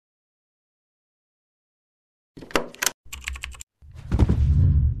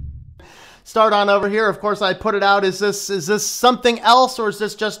start on over here. Of course, I put it out. Is this something else, or is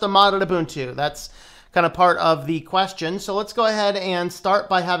this just a modded Ubuntu? That's kind of part of the question. So let's go ahead and start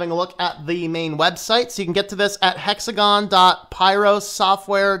by having a look at the main website. So you can get to this at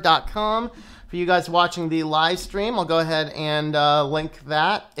hexagon.pyrosoftware.com. For you guys watching the live stream, I'll go ahead and link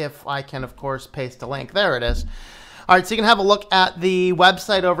that, if I can, of course, paste a link. There it is. All right, so you can have a look at the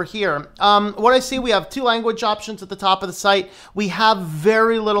website over here. What I see, we have 2 language options at the top of the site. We have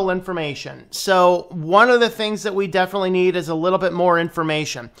very little information. So one of the things that we definitely need is a little bit more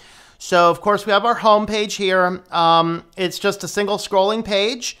information. So, of course, we have our home page here. It's just a single scrolling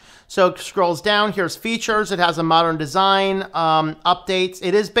page. So it scrolls down. Here's features. It has a modern design, updates.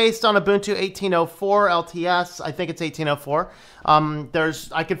 It is based on Ubuntu 18.04 LTS. I think it's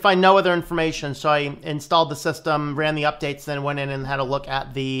 18.04. I could find no other information. So I installed the system, ran the updates, then went in and had a look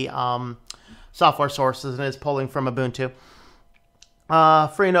at the software sources, and it's pulling from Ubuntu.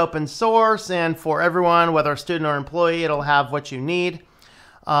 Free and open source, and for everyone, whether a student or employee, it'll have what you need.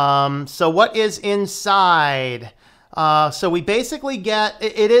 So what is inside? So we basically get,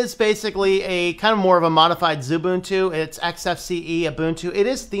 it is basically a kind of more of a modified Xubuntu. It's XFCE Ubuntu. It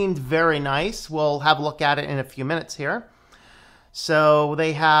is themed very nice. We'll have a look at it in a few minutes here. So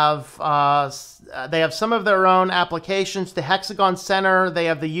they have some of their own applications. The Hexagon Center, they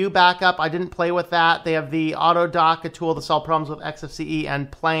have the U backup. I didn't play with that. They have the AutoDock, a tool to solve problems with XFCE and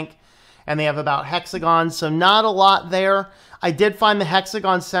Planck. And they have about Hexagon, so not a lot there. I did find the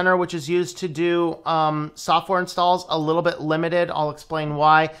Hexagon Center, which is used to do software installs, a little bit limited. I'll explain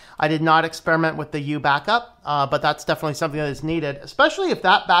why. I did not experiment with the U backup, but that's definitely something that is needed, especially if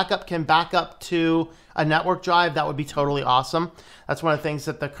that backup can back up to a network drive. That would be totally awesome. That's one of the things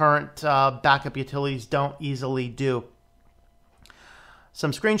that the current backup utilities don't easily do.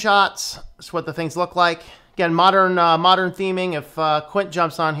 Some screenshots. That's what the things look like. Again, modern theming. If Quint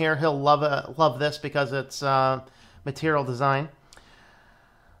jumps on here, he'll love this because it's material design.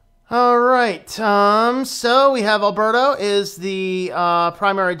 All right. So we have Alberto is the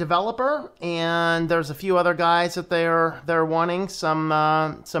primary developer, and there's a few other guys that they're wanting some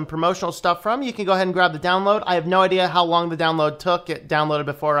promotional stuff from. You can go ahead and grab the download. I have no idea how long the download took. It downloaded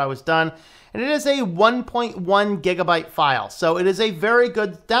before I was done. And it is a 1.1 gigabyte file. So it is a very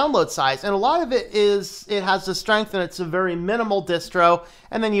good download size. And a lot of it has the strength, and it's a very minimal distro.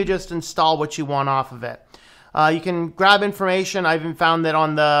 And then you just install what you want off of it. You can grab information. I even found that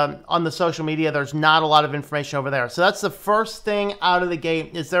on the social media, there's not a lot of information over there. So that's the first thing out of the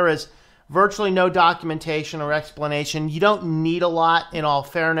gate, is there is virtually no documentation or explanation. You don't need a lot, in all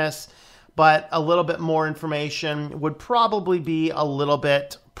fairness, but a little bit more information would probably be a little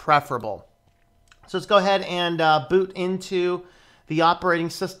bit preferable. So let's go ahead and boot into the operating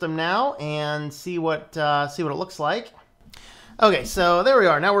system now and see what it looks like. Okay, so there we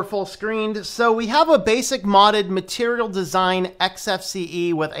are. Now we're full screened. So we have a basic modded material design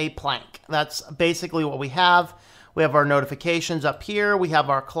XFCE with a Planck. That's basically what we have. We have our notifications up here. We have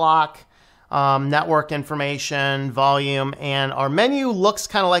our clock, network information, volume, and our menu looks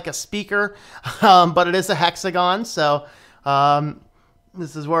kind of like a speaker, but it is a hexagon. So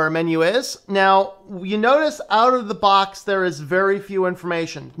this is where our menu is. Now, you notice out of the box, there is very few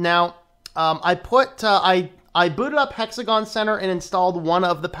information. Now, I booted up Hexagon Center and installed one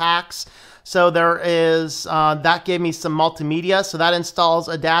of the packs. So there is, that gave me some multimedia. So that installs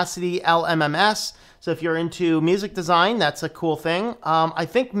Audacity LMMS. So if you're into music design, that's a cool thing. I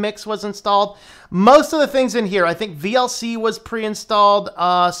think Mix was installed. Most of the things in here, I think VLC was pre-installed.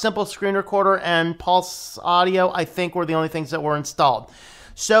 Simple Screen Recorder and Pulse Audio, I think, were the only things that were installed.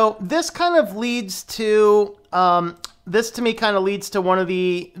 So this kind of leads to, this to me kind of leads to one of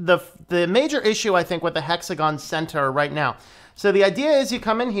the major issue, I think, with the Hexagon Center right now. So the idea is you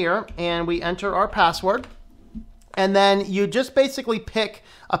come in here and we enter our password, and then you just basically pick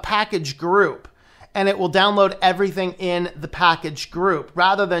a package group, and it will download everything in the package group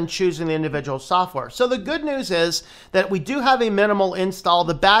rather than choosing the individual software. So the good news is that we do have a minimal install.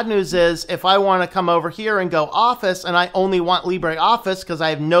 The bad news is if I want to come over here and go Office, and I only want LibreOffice because I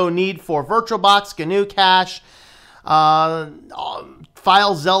have no need for VirtualBox, GNU Cache,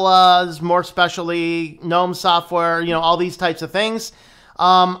 FileZilla, more specially GNOME software, all these types of things.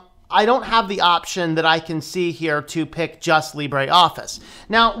 I don't have the option that I can see here to pick just LibreOffice.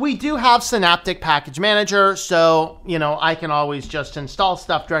 Now, we do have Synaptic Package Manager, so, I can always just install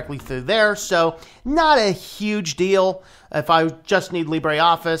stuff directly through there. So, not a huge deal. If I just need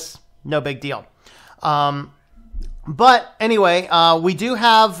LibreOffice, no big deal. But anyway, we do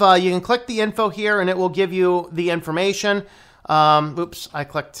have, you can click the info here and it will give you the information. Oops, I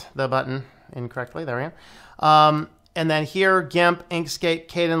clicked the button incorrectly. There we go. And then here, GIMP, Inkscape,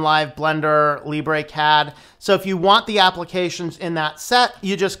 Kdenlive, Blender, LibreCAD. So if you want the applications in that set,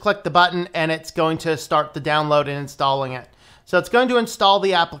 you just click the button and it's going to start the download and installing it. So it's going to install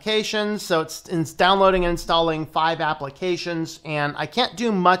the applications. So it's downloading and installing 5 applications, and I can't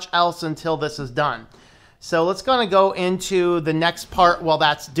do much else until this is done. So let's go into the next part while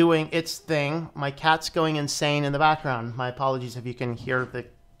that's doing its thing. My cat's going insane in the background. My apologies if you can hear the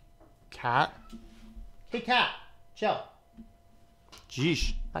cat. Hey, cat. Chill.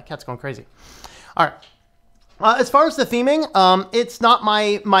 Jeesh, that cat's going crazy. All right. As far as the theming, it's not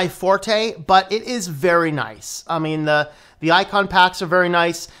my forte, but it is very nice. I mean, the icon packs are very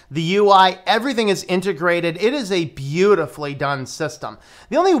nice. The UI, everything is integrated. It is a beautifully done system.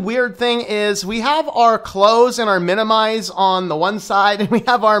 The only weird thing is we have our close and our minimize on the one side, and we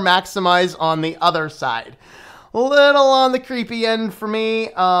have our maximize on the other side. A little on the creepy end for me,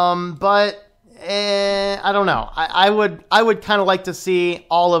 but I don't know. I would kind of like to see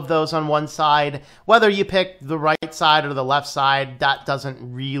all of those on one side. Whether you pick the right side or the left side, that doesn't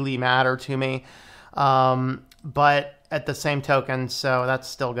really matter to me. But at the same token, so that's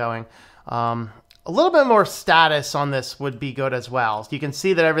still going. A little bit more status on this would be good as well. So you can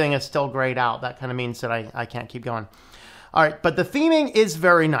see that everything is still grayed out. That kind of means that I can't keep going. All right, but the theming is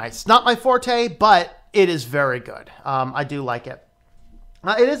very nice. Not my forte, but it is very good. I do like it.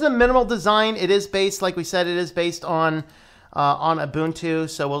 It is a minimal design. It is based, like we said, it is based on Ubuntu.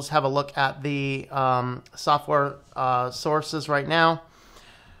 So we'll just have a look at the software sources right now,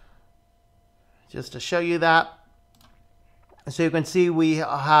 just to show you that. So you can see we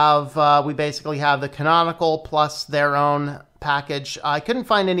basically have the Canonical plus their own package. I couldn't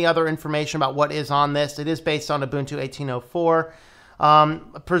find any other information about what is on this. It is based on Ubuntu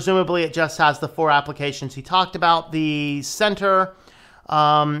 18.04. Presumably it just has the 4 applications he talked about. The Center,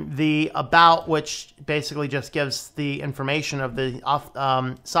 the About, which basically just gives the information of the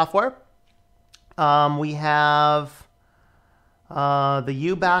software. We have the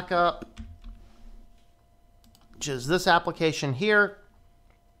U backup, which is this application here.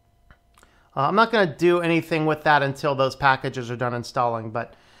 I'm not going to do anything with that until those packages are done installing,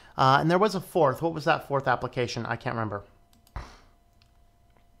 but and there was a 4th. What was that 4th application? I can't remember.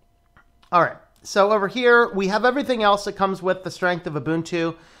 All right. So over here, we have everything else that comes with the strength of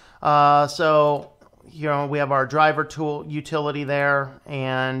Ubuntu. So, you know, we have our driver tool utility there,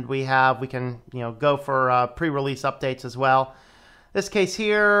 and we can, you know, go for pre-release updates as well. This case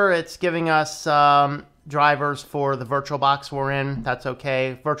here, it's giving us drivers for the VirtualBox we're in. That's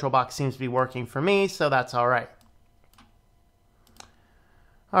okay. VirtualBox seems to be working for me, so that's all right.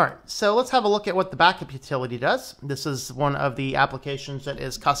 All right, so let's have a look at what the backup utility does. This is one of the applications that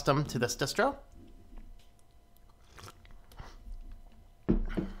is custom to this distro.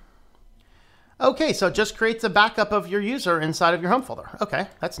 Okay, so it just creates a backup of your user inside of your home folder. Okay,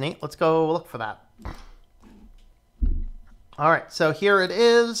 that's neat. Let's go look for that. All right, so here it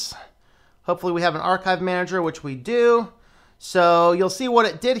is. Hopefully we have an archive manager, which we do. So you'll see what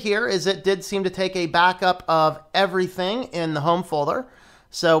it did here is it did seem to take a backup of everything in the home folder.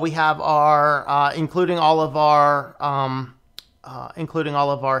 So we have our, including all of our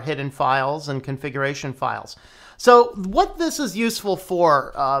hidden files and configuration files. So what this is useful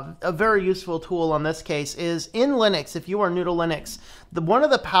for, a very useful tool on this case, is in Linux. If you are new to Linux, one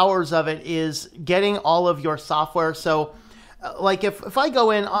of the powers of it is getting all of your software. So like if I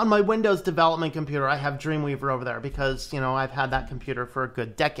go in on my Windows development computer, I have Dreamweaver over there because, you know, I've had that computer for a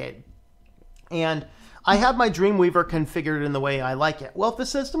good decade. And I have my Dreamweaver configured in the way I like it. Well, if the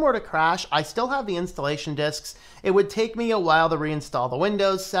system were to crash, I still have the installation disks. It would take me a while to reinstall the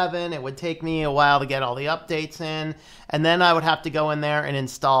Windows 7. It would take me a while to get all the updates in. And then I would have to go in there and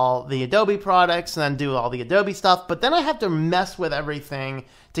install the Adobe products and then do all the Adobe stuff. But then I have to mess with everything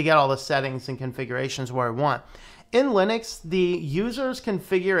to get all the settings and configurations where I want. In Linux, the user's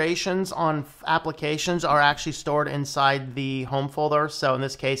configurations on applications are actually stored inside the home folder. So in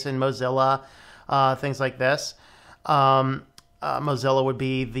this case, in Mozilla, things like this. Mozilla would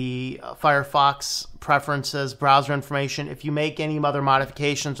be the Firefox preferences, browser information. If you make any other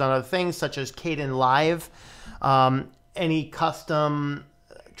modifications on other things, such as Kdenlive, any custom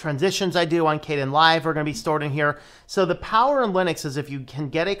transitions I do on Kdenlive are going to be stored in here. So the power in Linux is if you can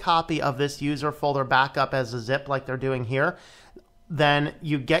get a copy of this user folder backup as a zip like they're doing here, then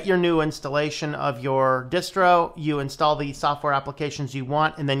you get your new installation of your distro, you install the software applications you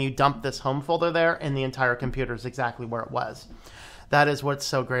want, and then you dump this home folder there, and the entire computer is exactly where it was. That is what's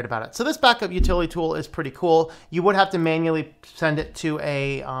so great about it. So this backup utility tool is pretty cool. You would have to manually send it to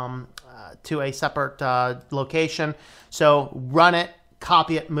a separate location. So run it,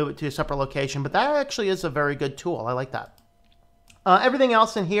 copy it and move it to a separate location. But that actually is a very good tool. I like that. Everything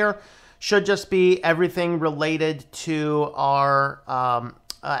else in here should just be everything related to our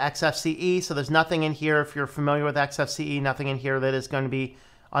XFCE. So there's nothing in here, if you're familiar with XFCE, nothing in here that is going to be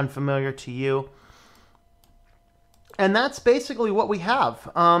unfamiliar to you. And that's basically what we have.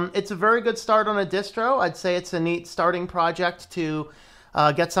 It's a very good start on a distro. I'd say it's a neat starting project to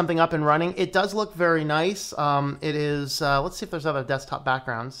get something up and running. It does look very nice. It is, let's see if there's other desktop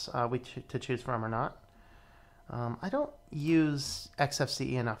backgrounds to choose from or not. I don't use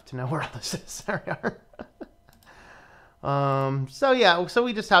XFCE enough to know where all this is. There we are. So yeah, so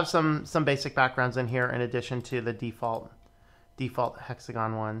we just have some basic backgrounds in here in addition to the default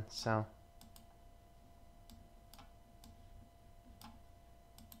Hexagon one. So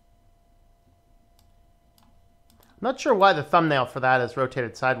I'm not sure why the thumbnail for that is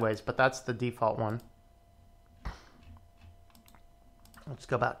rotated sideways, but that's the default one. Let's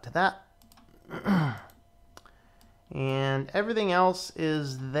go back to that. And everything else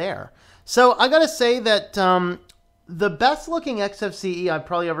is there. So I gotta say that the best looking XFCE I've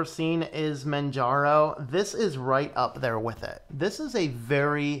probably ever seen is Manjaro. This is right up there with it. This is a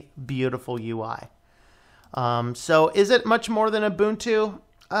very beautiful UI. So is it much more than Ubuntu?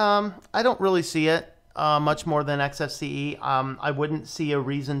 I don't really see it much more than XFCE. I wouldn't see a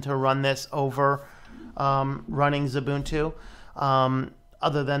reason to run this over running Ubuntu.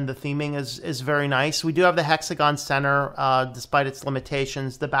 Other than the theming is very nice. We do have the Hexagon Center, despite its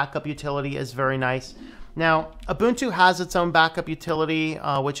limitations. The backup utility is very nice. Now, Ubuntu has its own backup utility,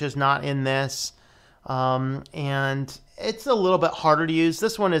 which is not in this. And it's a little bit harder to use.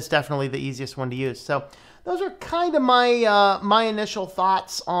 This one is definitely the easiest one to use. So those are kind of my initial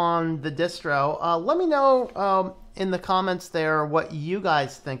thoughts on the distro. Let me know in the comments there what you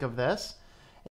guys think of this.